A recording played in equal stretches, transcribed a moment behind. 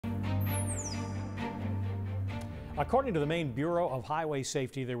According to the Maine Bureau of Highway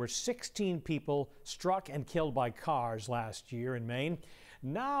Safety, there were 16 people struck and killed by cars last year in Maine.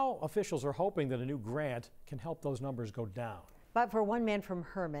 Now officials are hoping that a new grant can help those numbers go down. But for one man from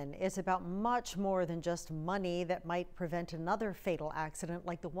Herman, it's about much more than just money that might prevent another fatal accident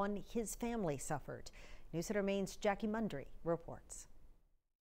like the one his family suffered. News Center Maine's Jackie Mundry reports.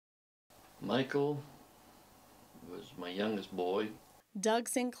 Michael was my youngest boy. Doug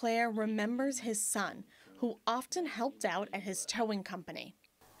Sinclair remembers his son, who often helped out at his towing company.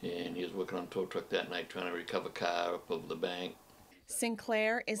 And he was working on a tow truck that night trying to recover a car up over the bank.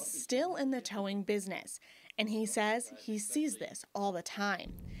 Sinclair is still in the towing business, and he says he sees this all the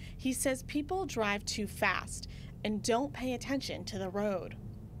time. He says people drive too fast and don't pay attention to the road.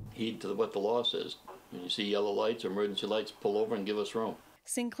 Heed to what the law says. When you see yellow lights or emergency lights, pull over and give us room.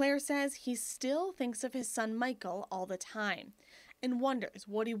 Sinclair says he still thinks of his son Michael all the time and wonders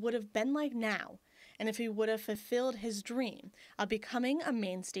what he would have been like now and if he would have fulfilled his dream of becoming a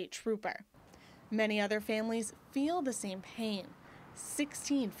Maine State Trooper. Many other families feel the same pain.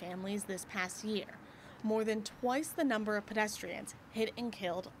 16 families this past year, more than twice the number of pedestrians hit and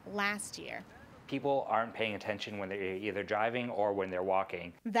killed last year. People aren't paying attention when they're either driving or when they're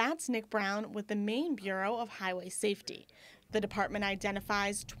walking. That's Nick Brown with the Maine Bureau of Highway Safety. The department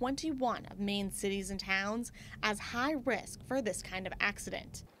identifies 21 of Maine's cities and towns as high risk for this kind of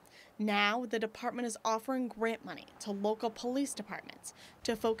accident. Now, the department is offering grant money to local police departments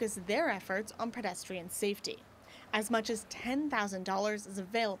to focus their efforts on pedestrian safety. As much as $10,000 is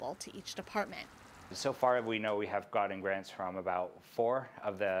available to each department. So far, we know we have gotten grants from about four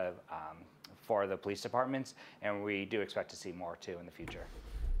of the police departments, and we do expect to see more too in the future.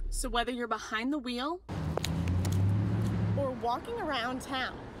 So whether you're behind the wheel or walking around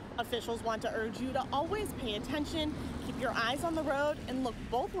town, officials want to urge you to always pay attention, keep your eyes on the road, and look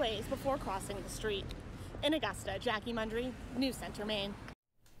both ways before crossing the street. In Augusta, Jackie Mundry, News Center, Maine.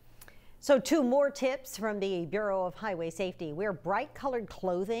 So 2 more tips from the Bureau of Highway Safety. Wear bright colored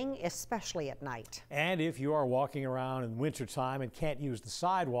clothing, especially at night. And if you are walking around in wintertime and can't use the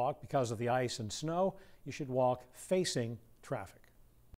sidewalk because of the ice and snow, you should walk facing traffic.